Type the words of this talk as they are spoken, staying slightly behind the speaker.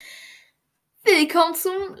Willkommen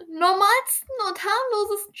zum normalsten und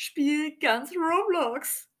harmlosesten Spiel ganz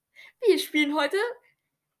Roblox. Wir spielen heute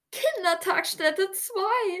Kindertagesstätte 2.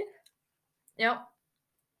 Ja,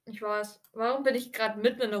 ich weiß. Warum bin ich gerade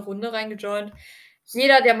mitten in eine Runde reingejoint?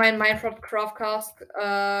 Jeder, der meinen Minecraft Craftcast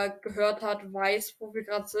gehört hat, weiß, wo wir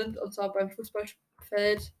gerade sind. Und zwar beim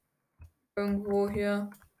Fußballfeld. Irgendwo hier.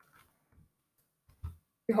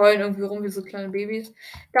 Die heulen irgendwie rum wie so kleine Babys.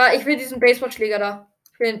 Da, ich will diesen Baseballschläger da.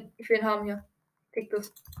 Ich will ihn haben hier. Pick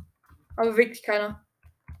das. Aber wirklich keiner.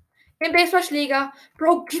 Den Baseballschläger.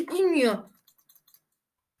 Bro, gib ihn mir.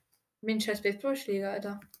 Mir einen scheiß Baseballschläger,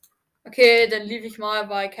 Alter. Okay, dann lief ich mal,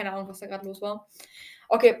 weil keine Ahnung, was da gerade los war.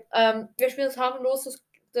 Okay, wir spielen das harmlose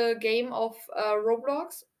Game auf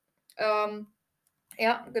Roblox.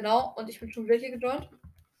 Ja, genau. Und ich bin schon wieder hier gejoint.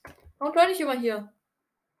 Warum join ich immer hier?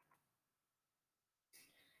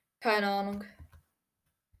 Keine Ahnung.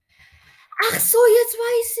 Ach so, jetzt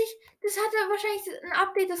weiß ich. Das hatte wahrscheinlich ein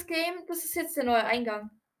Update, das Game. Das ist jetzt der neue Eingang.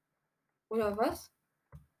 Oder was?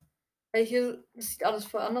 Weil hier, das sieht alles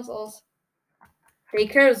voll anders aus.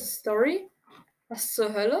 Daycare is Story? Was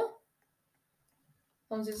zur Hölle?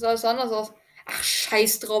 Warum sieht das alles anders aus? Ach,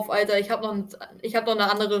 scheiß drauf, Alter. Ich habe noch eine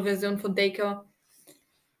andere Version von Daycare.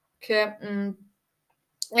 Okay,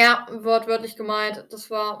 ja, wortwörtlich gemeint. Das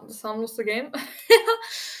war das harmlose Game.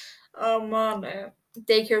 Oh Mann, ey.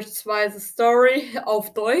 Daycare 2 The Story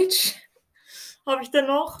auf Deutsch. Habe ich denn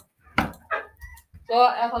noch? So,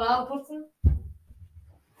 erstmal Nase putzen.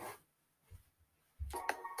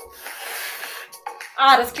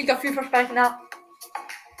 Ah, das klingt auf vielversprechender.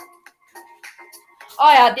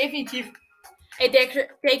 Oh ja, definitiv. Ey,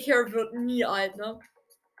 Daycare wird nie alt, ne?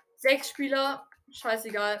 6 Spieler,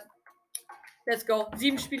 scheißegal. Let's go.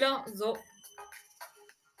 7 Spieler, so.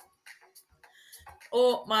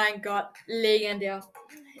 Oh mein Gott, legendär.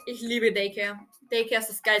 Ich liebe Daycare. Daycare ist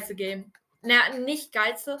das geilste Game. Naja, nicht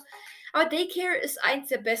geilste, aber Daycare ist eins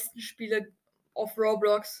der besten Spiele auf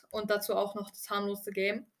Roblox und dazu auch noch das harmloseste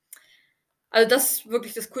Game. Also das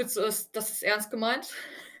wirklich das Coolste ist, das ist ernst gemeint.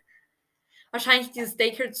 Wahrscheinlich dieses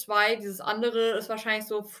Daycare 2, dieses andere ist wahrscheinlich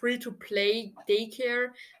so Free-to-Play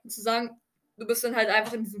Daycare. Und zu sagen, du bist dann halt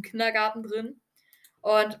einfach in diesem Kindergarten drin.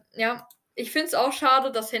 Und ja, ich finde es auch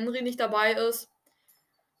schade, dass Henry nicht dabei ist.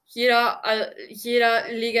 Jeder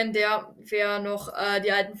legendär, wer noch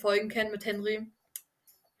die alten Folgen kennt mit Henry.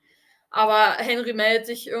 Aber Henry meldet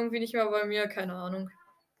sich irgendwie nicht mehr bei mir, keine Ahnung.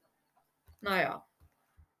 Naja.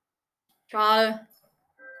 Schade.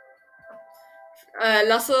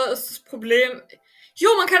 Lasse ist das Problem. Jo,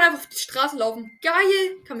 man kann einfach auf die Straße laufen.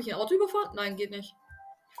 Geil. Kann mich ein Auto überfahren? Nein, geht nicht.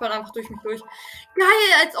 Ich fahre einfach durch mich durch.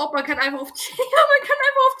 Geil, als ob man kann einfach auf die. Ja, man kann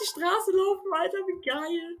einfach auf die Straße laufen, Alter, wie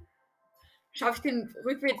geil. Schaffe ich den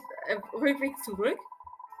Rückweg zurück?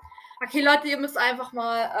 Okay, Leute, ihr müsst einfach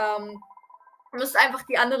mal, müsst einfach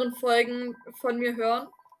die anderen Folgen von mir hören.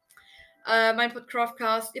 Mein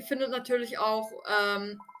Podcraftcast. Ihr findet natürlich auch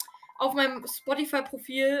auf meinem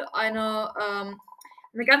Spotify-Profil eine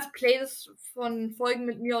ganze Playlist von Folgen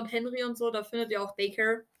mit mir und Henry und so. Da findet ihr auch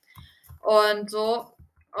Daycare und so.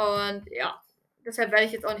 Und ja, deshalb werde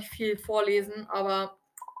ich jetzt auch nicht viel vorlesen, aber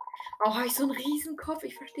auch habe ich so einen riesen Kopf.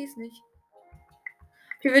 Ich verstehe es nicht.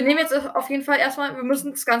 Okay, wir nehmen jetzt auf jeden Fall erstmal, wir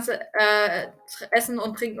müssen das ganze Essen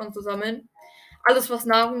und Trinken und so sammeln. Alles, was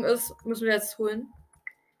Nahrung ist, müssen wir jetzt holen.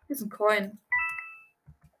 Hier ist ein Coin.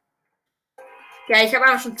 Ja, ich habe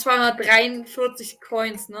einfach schon 243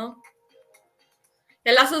 Coins, ne?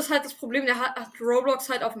 Ja, Lasse ist halt das Problem, der hat Roblox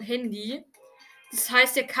halt auf dem Handy. Das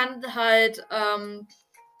heißt, der kann halt, also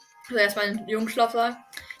erstmal ein Jungschlaf sein.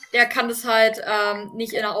 Der kann das halt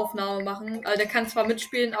nicht in der Aufnahme machen. Also der kann zwar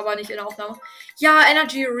mitspielen, aber nicht in der Aufnahme. Ja,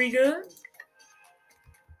 Energy Regal.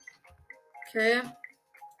 Okay.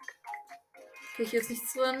 Okay, hier ist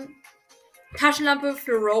nichts drin. Taschenlampe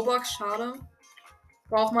für Robux, schade.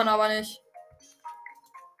 Braucht man aber nicht.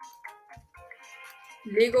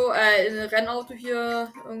 Lego, ein Rennauto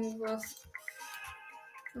hier, irgendwas.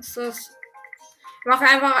 Was ist das? Ich mache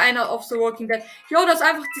einfach eine auf The Walking Dead. Jo, das ist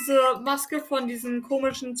einfach diese Maske von diesen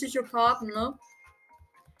komischen Psychopathen, ne?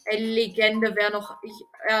 Ey, Legende wäre noch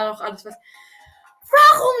alles was.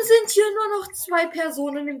 Warum sind hier nur noch 2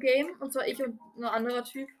 Personen im Game? Und zwar ich und ein anderer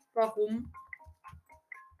Typ. Warum?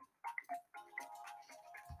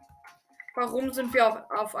 Warum sind wir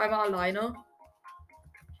auf einmal alleine?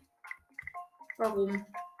 Warum?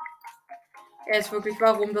 Er ist wirklich,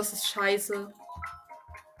 warum? Das ist scheiße.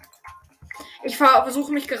 Ich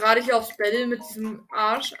versuche mich gerade hier aufs Battle mit diesem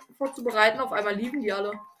Arsch vorzubereiten. Auf einmal lieben die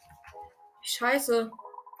alle. Scheiße.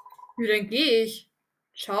 Wie denn gehe ich?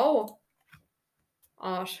 Ciao.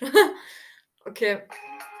 Arsch. Okay.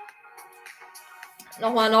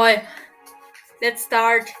 Nochmal neu. Let's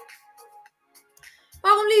start.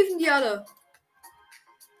 Warum liefen die alle?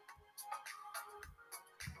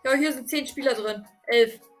 Ja, hier sind 10 Spieler drin.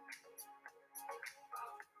 11.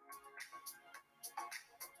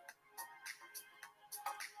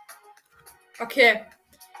 Okay.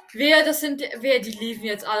 Wer die liefen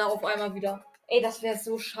jetzt alle auf einmal wieder. Ey, das wäre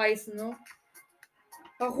so scheiße, ne?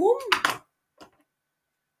 Warum?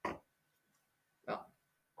 Ja.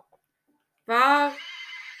 War.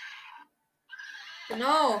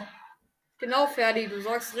 Genau. Genau, Ferdi, du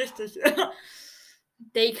sagst richtig.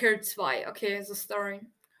 Daycare 2. Okay, the story.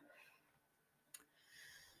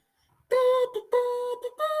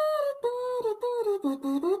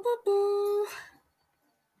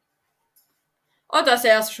 Und da ist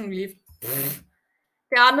der erste schon geliefert.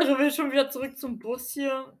 Der andere will schon wieder zurück zum Bus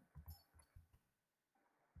hier.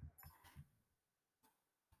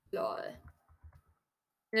 Lol.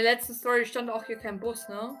 In der letzten Story stand auch hier kein Bus,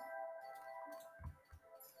 ne?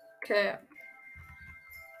 Okay.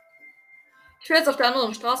 Ich will jetzt auf der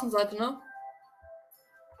anderen Straßenseite, ne?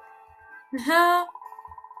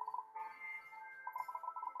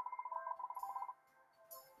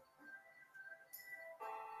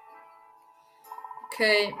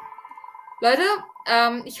 Okay. Leute,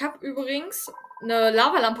 ich habe übrigens eine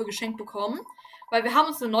Lavalampe geschenkt bekommen, weil wir haben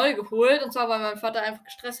uns eine neue geholt. Und zwar, weil mein Vater einfach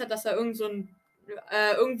gestresst hat, dass da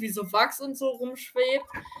irgendwie so Wachs und so rumschwebt,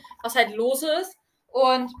 was halt los ist.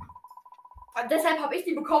 Und deshalb habe ich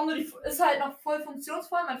die bekommen und die ist halt noch voll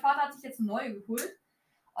funktionsvoll. Mein Vater hat sich jetzt eine neue geholt.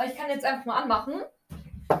 Und ich kann jetzt einfach mal anmachen.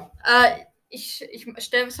 Ich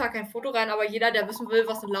stelle zwar kein Foto rein, aber jeder, der wissen will,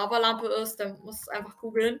 was eine Lavalampe ist, der muss es einfach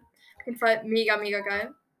googeln. Auf jeden Fall mega, mega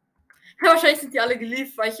geil. Ja, wahrscheinlich sind die alle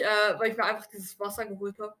geliebt, weil ich mir einfach dieses Wasser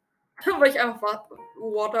geholt habe. Weil ich einfach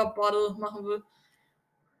Water Bottle machen will.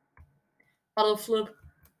 Bottle Flip.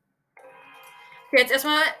 Okay, jetzt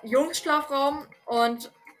erstmal Jungs-Schlafraum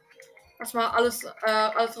und erstmal alles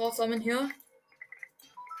raussammeln hier.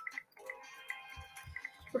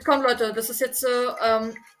 Das kommt, Leute, das ist jetzt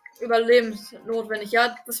überlebensnotwendig.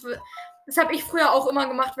 Ja, das habe ich früher auch immer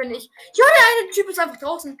gemacht, wenn ich. Ja, der eine Typ ist einfach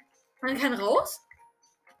draußen. Man kann raus?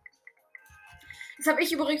 Das habe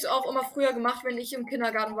ich übrigens auch immer früher gemacht, wenn ich im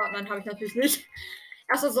Kindergarten war. Nein, habe ich natürlich nicht.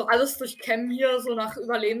 Erst so alles durchkämmen hier, so nach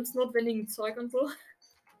überlebensnotwendigen Zeug und so.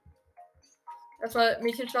 Erstmal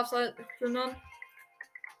Mädchenschlafsaal plündern.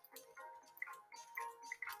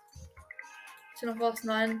 Ist hier noch was?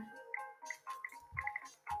 Nein.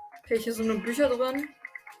 Okay, hier sind nur Bücher drin.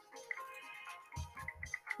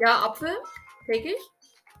 Ja, Apfel. Take ich.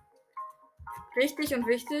 Richtig und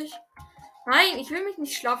wichtig. Nein, ich will mich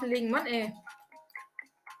nicht schlafen legen. Mann, ey.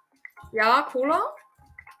 Ja, Cola.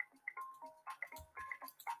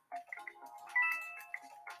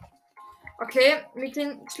 Okay,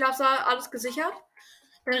 Mädchenschlafsaal, alles gesichert.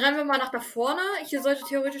 Dann rennen wir mal nach da vorne. Hier sollte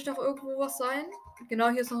theoretisch noch irgendwo was sein. Genau,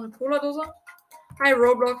 hier ist noch eine Cola-Dose. Hi,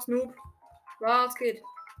 Roblox Noob. Was geht?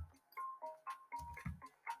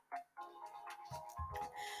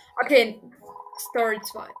 Okay, Story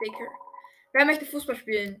 2, Daycare. Wer möchte Fußball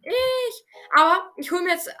spielen? Ich. Aber ich hole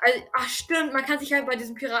mir jetzt. Ach, stimmt, man kann sich halt bei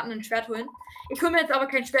diesen Piraten ein Schwert holen. Ich hole mir jetzt aber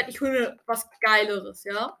kein Schwert, ich hole mir was Geileres,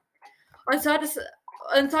 ja? Und zwar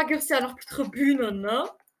gibt es ja noch Tribünen,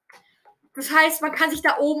 ne? Das heißt, man kann sich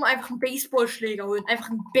da oben einfach einen Baseballschläger holen. Einfach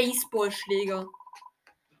einen Baseballschläger.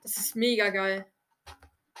 Das ist mega geil.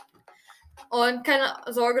 Und keine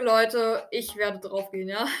Sorge, Leute, ich werde drauf gehen,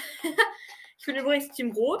 ja? Ich bin übrigens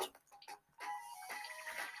Team Rot.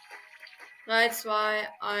 3,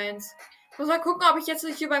 2, 1. Ich muss mal gucken, ob ich jetzt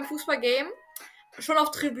hier beim Fußballgame schon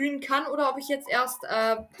auf Tribünen kann oder ob ich jetzt erst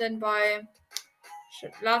denn bei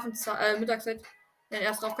Mittagszeit dann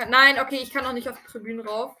erst rauf kann. Nein, okay, ich kann noch nicht auf Tribünen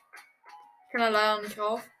rauf. Ich kann da leider noch nicht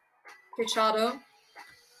rauf. Okay, schade.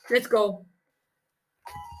 Let's go.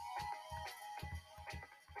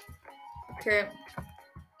 Okay.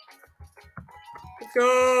 Let's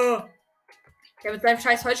go. Ja, mit seinem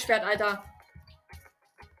scheiß Holzschwert, Alter.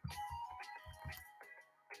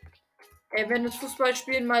 Ey, wenn das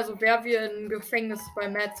Fußballspielen mal so wäre wie ein Gefängnis bei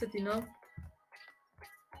Mad City, ne?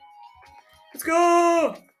 Let's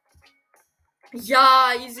go!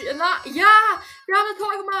 Ja, easy. Na, ja! Wir haben ein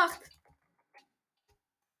Tor gemacht!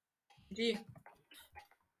 Die.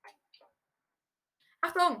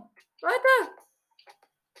 Achtung! Leute!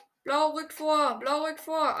 Blau rückt vor! Blau rückt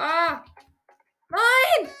vor! Ah!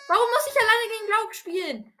 Nein! Warum muss ich alleine gegen Blau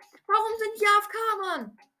spielen? Warum sind die AFK,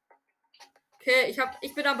 Mann? Okay,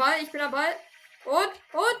 ich bin dabei, Und?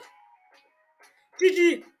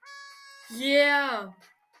 GG! Yeah!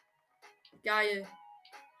 Geil.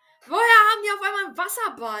 Woher haben die auf einmal einen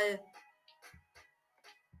Wasserball?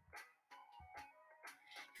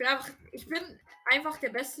 Ich bin Einfach der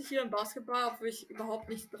Beste hier im Basketball, obwohl ich überhaupt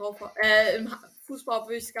nicht drauf habe. Im Fußball,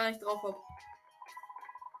 obwohl ich es gar nicht drauf habe.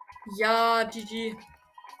 Ja, GG.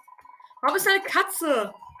 Warum ist da eine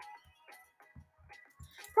Katze?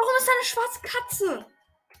 Warum ist da eine schwarze Katze?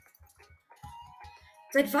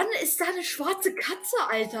 Seit wann ist da eine schwarze Katze,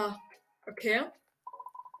 Alter? Okay.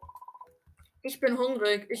 Ich bin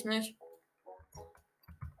hungrig, ich nicht.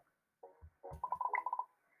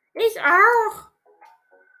 Ich auch.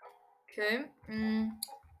 Okay.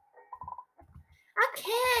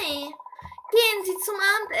 Okay. Gehen Sie zum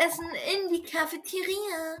Abendessen in die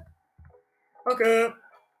Cafeteria. Okay.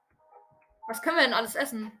 Was können wir denn alles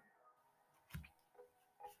essen?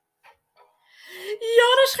 Ja,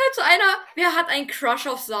 da schreibt so einer, wer hat einen Crush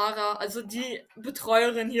auf Sarah? Also die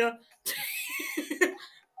Betreuerin hier.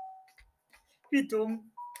 Wie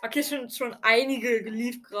dumm. Okay, schon einige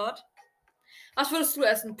geliebt gerade. Was würdest du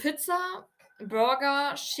essen? Pizza,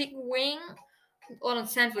 Burger, Chicken Wing oder ein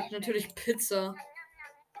Sandwich? Natürlich Pizza.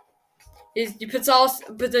 Die Pizza aus.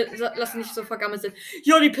 Bitte lass nicht so vergammelt sein.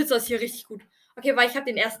 Jo, die Pizza ist hier richtig gut. Okay, weil ich habe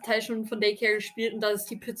den ersten Teil schon von Daycare gespielt und da ist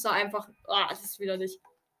die Pizza einfach. Ah, das ist widerlich.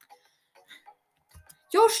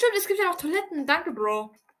 Jo, stimmt, es gibt ja noch Toiletten. Danke,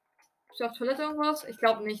 Bro. Ist ja auf Toilette irgendwas? Ich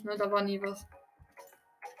glaube nicht, ne? Da war nie was.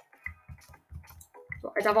 So,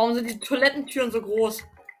 Alter, warum sind die Toilettentüren so groß?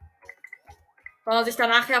 Soll man sich da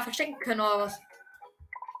nachher verstecken können oder was?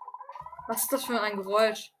 Was ist das für ein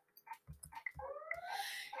Geräusch?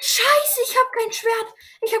 Scheiße, ich hab kein Schwert.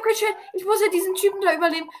 Ich hab kein Schwert. Ich muss ja diesen Typen da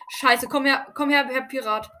überleben. Scheiße, komm her, Herr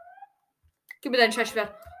Pirat. Gib mir dein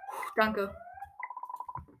Scheißschwert. Puh, danke.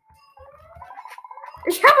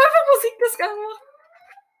 Ich habe einfach Musik das gemacht.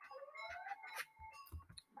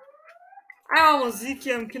 Einmal Musik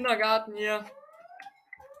hier im Kindergarten hier.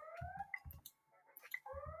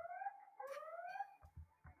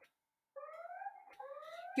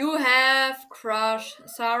 You have crush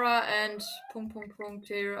Sarah and ...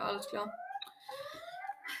 Here, alles klar.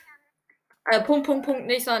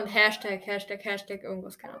 Nicht, sondern Hashtag,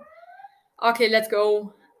 irgendwas, keine Ahnung. Okay, let's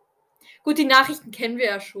go. Gut, die Nachrichten kennen wir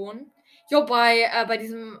ja schon. Jo, bei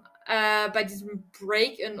diesem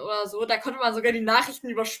Break-In oder so, da konnte man sogar die Nachrichten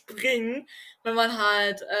überspringen, wenn man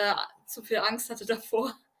halt zu viel Angst hatte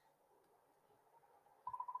davor.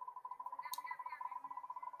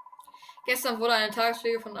 Gestern wurde eine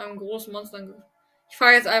Tagesschläge von einem großen Monster angegriffen. Ich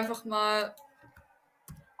frage jetzt einfach mal,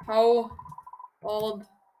 how old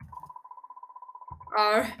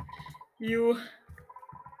are you?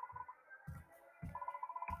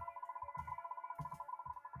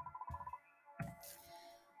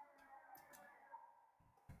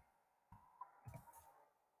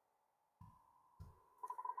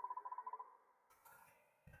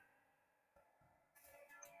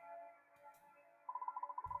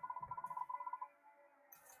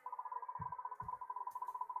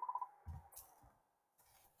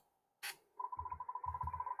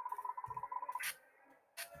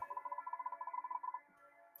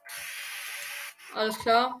 Alles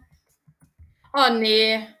klar. Oh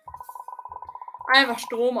nee. Einfach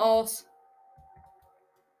Strom aus.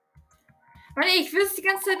 Mann, ich will es die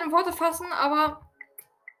ganze Zeit in Worte fassen, aber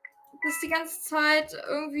das ist die ganze Zeit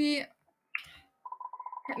irgendwie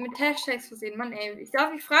mit Hashtags versehen. Mann, ey. Ich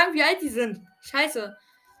darf mich fragen, wie alt die sind. Scheiße.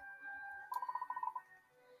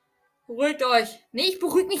 Beruhigt euch. Nee, ich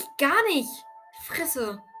beruhige mich gar nicht.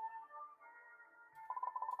 Fresse.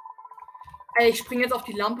 Ey, ich springe jetzt auf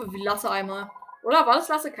die Lampe wie Lasse einmal. Oder war das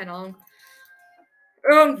Lasse? Keine Ahnung.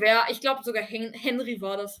 Irgendwer. Ich glaube sogar Henry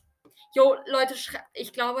war das. Jo, Leute,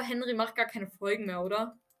 ich glaube, Henry macht gar keine Folgen mehr,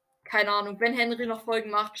 oder? Keine Ahnung. Wenn Henry noch Folgen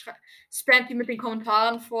macht, spamt die mit den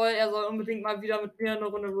Kommentaren voll. Er soll unbedingt mal wieder mit mir eine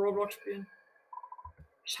Runde Roblox spielen.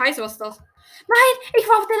 Scheiße, was ist das? Nein, ich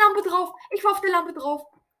war auf der Lampe drauf. Ich muss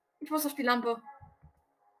auf die Lampe.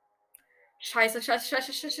 Scheiße.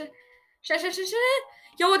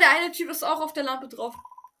 Jo, der eine Typ ist auch auf der Lampe drauf.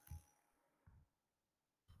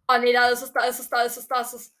 Oh nee, da ist es.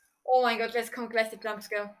 Oh mein Gott, jetzt kommt gleich der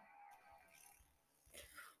Jumpscare.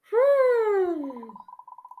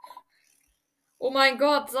 Oh mein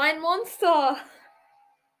Gott, sein Monster.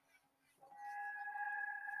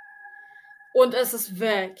 Und es ist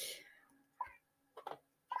weg.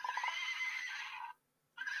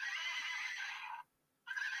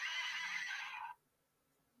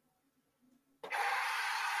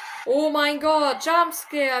 Oh mein Gott,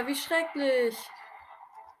 Jumpscare, wie schrecklich.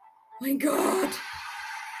 Oh mein Gott.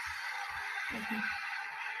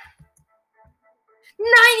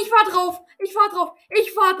 Nein, ich war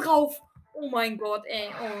drauf. Oh mein Gott,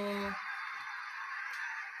 ey. Oh.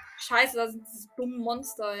 Scheiße, da sind diese dummen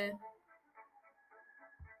Monster, ey.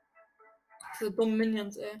 Diese dummen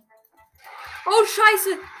Minions, ey. Oh,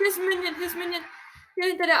 scheiße. Hier ist ein Minion, hier ist ein Minion. Hier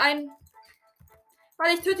hinter der einen.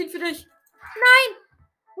 Warte, ich töte ihn für dich. Nein!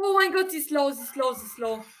 Oh mein Gott, sie ist low, sie ist low, sie ist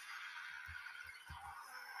low.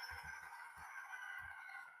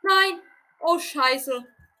 Nein! Oh, scheiße.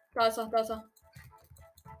 Da ist er, da ist er.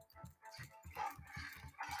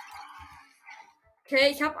 Okay,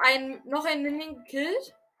 ich habe noch einen Minion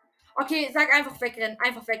gekillt. Okay, sag einfach wegrennen.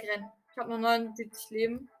 Einfach wegrennen. Ich habe noch 79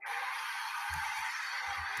 Leben.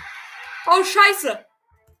 Oh, scheiße.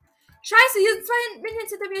 Scheiße, hier sind 2 Minions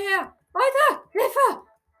hinter mir her. Leute, Hilfe!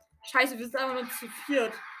 Scheiße, wir sind einfach nur zu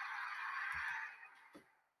viert.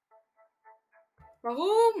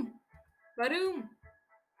 Warum? Warum?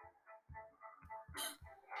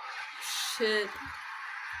 Shit.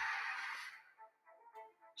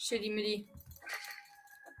 Shitty Mitty.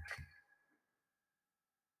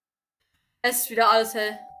 Es ist wieder alles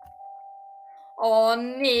hell. Oh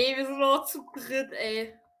nee, wir sind noch zu dritt,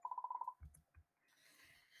 ey.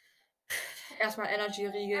 Erstmal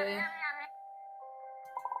Energy-Riegel, ey.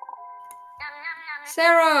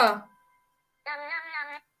 Sarah!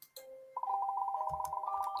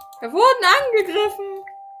 Wir wurden angegriffen.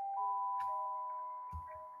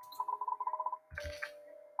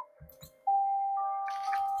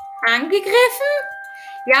 Angegriffen?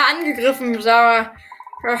 Ja, angegriffen, Sarah.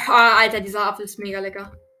 Alter, dieser Apfel ist mega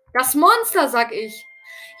lecker. Das Monster, sag ich.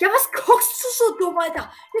 Ja, was guckst du so dumm,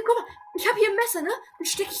 Alter? Hier, guck mal, ich habe hier ein Messer, ne? Das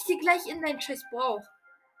stecke ich dir gleich in deinen scheiß Bauch.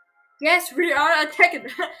 Yes, we are attacking.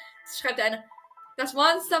 Das schreibt der eine. Das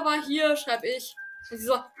Monster war hier, schreib ich. Und sie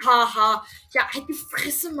so, haha. Ja, halt die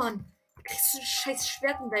Fresse, Mann. Du kriegst so ein scheiß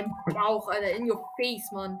Schwert in deinem Bauch, Alter. In your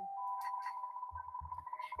face, Mann.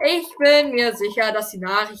 Ich bin mir sicher, dass die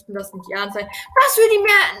Nachrichten das nicht ernst sein. Was will die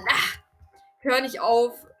mehr? Ach, hör nicht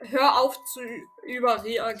auf. Hör auf zu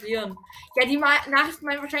überreagieren. Ja, die Nachrichten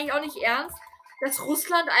meinen wahrscheinlich auch nicht ernst, dass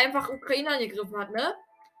Russland einfach Ukraine angegriffen hat, ne?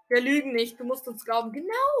 Wir lügen nicht. Du musst uns glauben.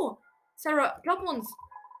 Genau. Sarah, glaub uns.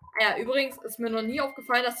 Ja, übrigens ist mir noch nie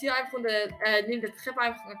aufgefallen, dass hier einfach neben der Treppe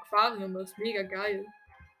einfach ein Aquarium ist. Mega geil.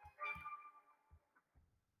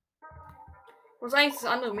 Wo ist eigentlich das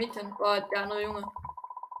andere Mädchen? Oh, der andere Junge.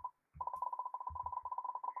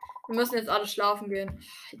 Wir müssen jetzt alle schlafen gehen.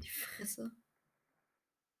 Die Fresse.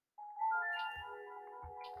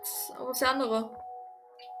 Wo ist der andere?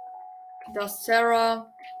 Das ist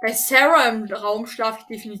Sarah. Bei Sarah im Raum schlafe ich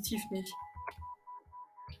definitiv nicht.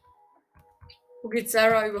 Wo geht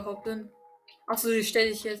Sarah überhaupt hin? Achso, sie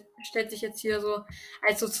stellt sich jetzt hier so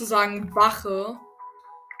als sozusagen Wache.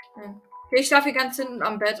 Okay, ich schlafe hier ganz hinten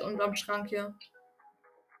am Bett und am Schrank hier.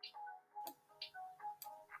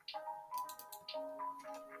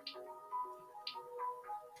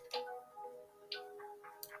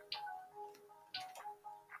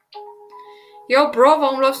 Yo, Bro,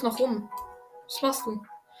 warum läufst du noch rum? Was machst du?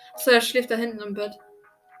 Achso, der schläft da hinten im Bett.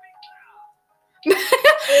 Der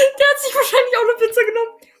hat sich wahrscheinlich auch eine Pizza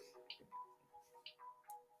genommen.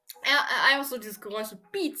 Ja, einfach so dieses Geräusch.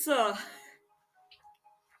 Pizza.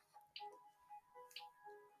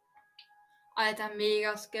 Alter,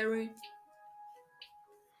 mega scary.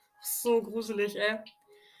 So gruselig, ey.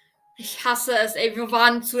 Ich hasse es, ey. Wir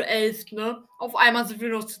waren zu 11, ne? Auf einmal sind wir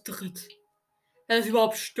noch zu dritt. Wenn das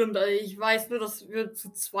überhaupt stimmt. Also ich weiß nur, dass wir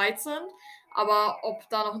zu zweit sind. Aber ob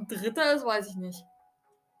da noch ein dritter ist, weiß ich nicht.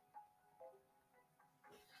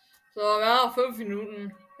 So, ja, 5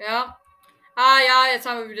 Minuten. Ja. Ah ja, jetzt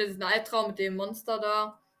haben wir wieder diesen Albtraum mit dem Monster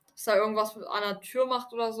da. Dass da irgendwas an der Tür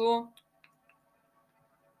macht oder so.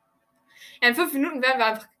 Ja, in 5 Minuten werden wir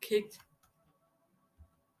einfach gekickt.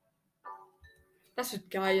 Das wird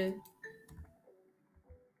geil.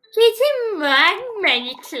 Guten Morgen,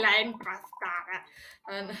 meine kleinen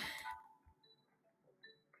Bastarde.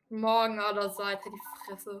 Morgen allerseits, die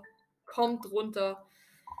Fresse. Kommt runter.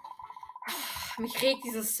 Mich regt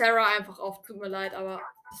diese Sarah einfach auf. Tut mir leid, aber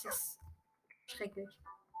es ist schrecklich.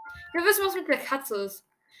 Wir wissen, was mit der Katze ist.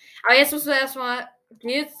 Aber jetzt müssen wir erstmal.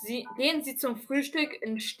 Gehen Sie zum Frühstück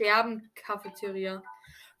in Sterben-Cafeteria.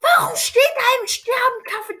 Warum steht da im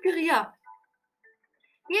Sterben-Cafeteria?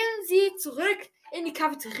 Gehen Sie zurück in die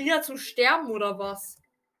Cafeteria zum Sterben oder was?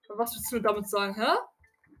 Was willst du damit sagen, hä?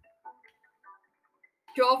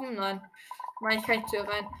 Tür offen? Nein. Nein, ich kann nicht Tür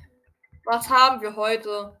rein. Was haben wir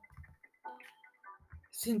heute? Wir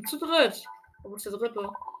sind zu dritt. Wo ist der dritte?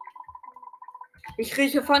 Ich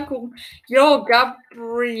rieche Pfannkuchen. Yo,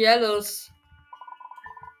 Gabrieles.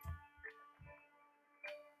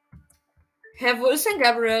 Hä, wo ist denn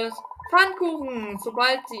Gabrieles? Pfannkuchen.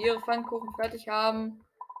 Sobald Sie Ihre Pfannkuchen fertig haben,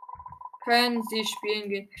 können Sie spielen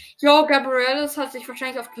gehen. Yo, Gabrieles hat sich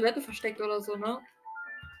wahrscheinlich auf Toilette versteckt oder so, ne?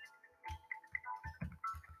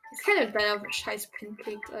 Jetzt keine deiner scheiß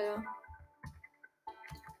Pancakes, Alter.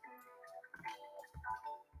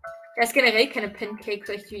 Er ist generell keine Pancakes,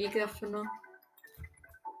 weil ich die ekelhaft finde.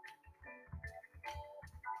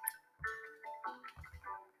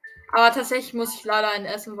 Aber tatsächlich muss ich leider einen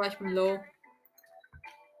essen, weil ich bin low.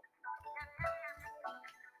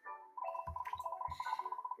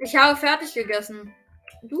 Ich habe fertig gegessen.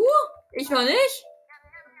 Du? Ich noch nicht?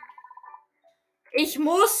 Ich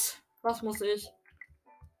muss. Was muss ich?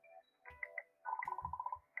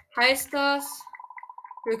 Heißt das,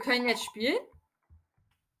 wir können jetzt spielen?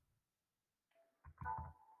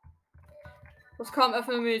 Was kommt,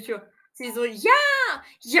 öffne mir die Tür. Sie so, ja!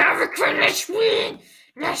 Ja, wir können jetzt spielen!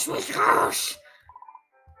 Lass mich raus!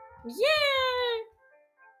 Yeah!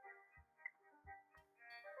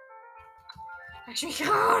 Lass mich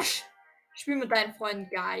raus! Spiel mit deinen Freunden,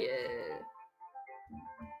 geil.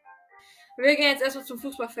 Wir gehen jetzt erstmal zum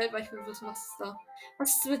Fußballfeld, weil ich will wissen, was ist da.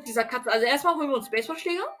 Was ist mit dieser Katze? Also erstmal holen wir uns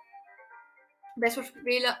Baseballschläger.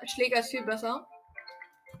 Baseballschläger ist viel besser.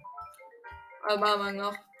 Aber meiner Meinung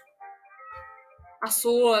nach. Ach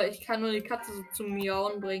so, ich kann nur die Katze so zum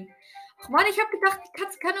Miauen bringen. Ach man, ich habe gedacht, die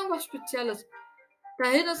Katze kann irgendwas Spezielles. Da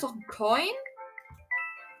hinten ist doch ein Coin.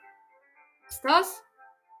 Was ist das?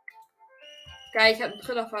 Geil, ich habe eine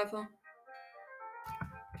Trillerpfeife.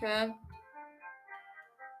 Okay.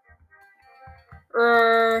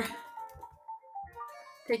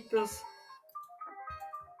 Take this.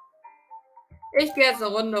 Ich gehe jetzt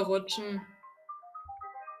eine Runde rutschen.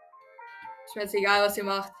 Ist mir jetzt egal, was ihr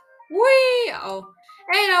macht. Hui, au.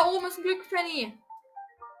 Ey, da oben ist ein Glückspenny.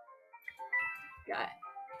 Geil.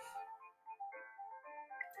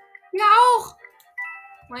 Ja, auch.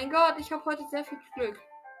 Mein Gott, ich habe heute sehr viel Glück.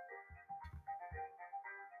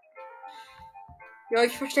 Ja,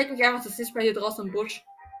 ich verstecke mich einfach das nächste Mal hier draußen im Busch.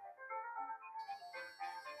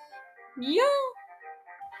 Ja.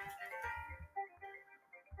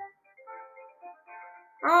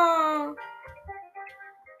 Ah.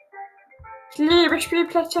 Ich liebe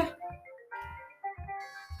Spielplätze.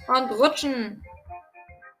 Und rutschen.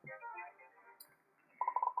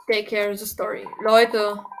 Daycare is a story.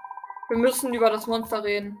 Leute, wir müssen über das Monster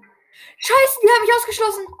reden. Scheiße, die habe ich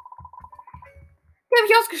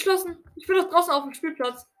ausgeschlossen. Ich bin doch draußen auf dem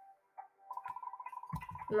Spielplatz.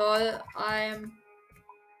 Lol, I'm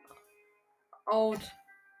outside.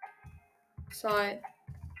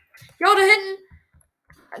 Ja, da hinten.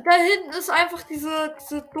 Da hinten ist einfach diese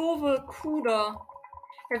doofe Kuh da.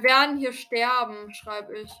 Wir werden hier sterben,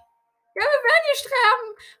 schreibe ich. Ja, wir werden hier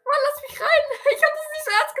sterben. Mann, lass mich rein. Ich habe das nicht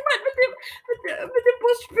so ernst gemeint mit dem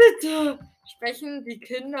Bus. Bitte. Sprechen die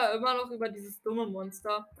Kinder immer noch über dieses dumme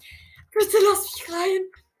Monster. Bitte lass mich rein.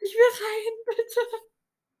 Ich will rein, bitte.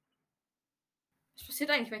 Was passiert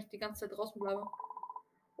eigentlich, wenn ich die ganze Zeit draußen bleibe?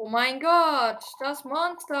 Oh mein Gott, das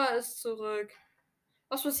Monster ist zurück.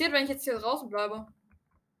 Was passiert, wenn ich jetzt hier draußen bleibe?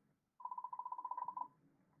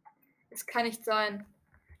 Es kann nicht sein.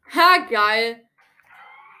 Ha, geil.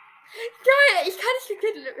 Geil, ich kann nicht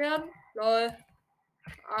gekillt werden. Lol.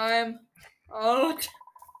 I'm out.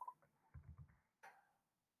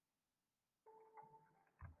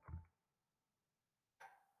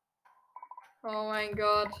 Oh mein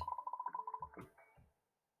Gott.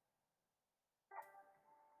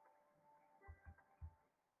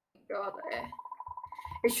 Gott, ey.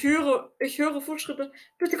 Ich höre Fußschritte.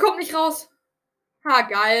 Bitte kommt nicht raus. Ha,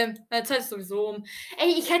 geil. Meine Zeit ist sowieso um.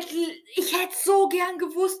 Ey, ich hätte so gern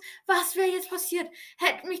gewusst, was wäre jetzt passiert.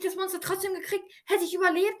 Hätte mich das Monster trotzdem gekriegt? Hätte ich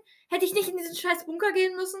überlebt? Hätte ich nicht in diesen scheiß Bunker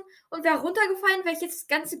gehen müssen und wäre runtergefallen, wäre ich jetzt das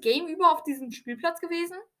ganze Game über auf diesem Spielplatz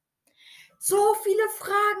gewesen? So viele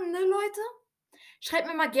Fragen, ne, Leute? Schreibt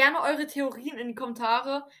mir mal gerne eure Theorien in die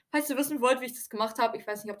Kommentare, falls ihr wissen wollt, wie ich das gemacht habe. Ich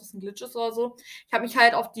weiß nicht, ob das ein Glitch ist oder so. Ich habe mich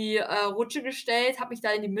halt auf die Rutsche gestellt, habe mich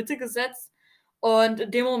da in die Mitte gesetzt und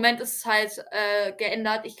in dem Moment ist es halt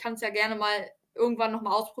geändert. Ich kann es ja gerne mal irgendwann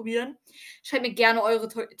nochmal ausprobieren. Schreibt mir gerne eure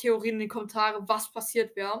Theorien in die Kommentare, was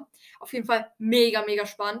passiert wäre. Auf jeden Fall mega, mega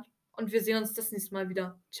spannend und wir sehen uns das nächste Mal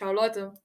wieder. Ciao, Leute.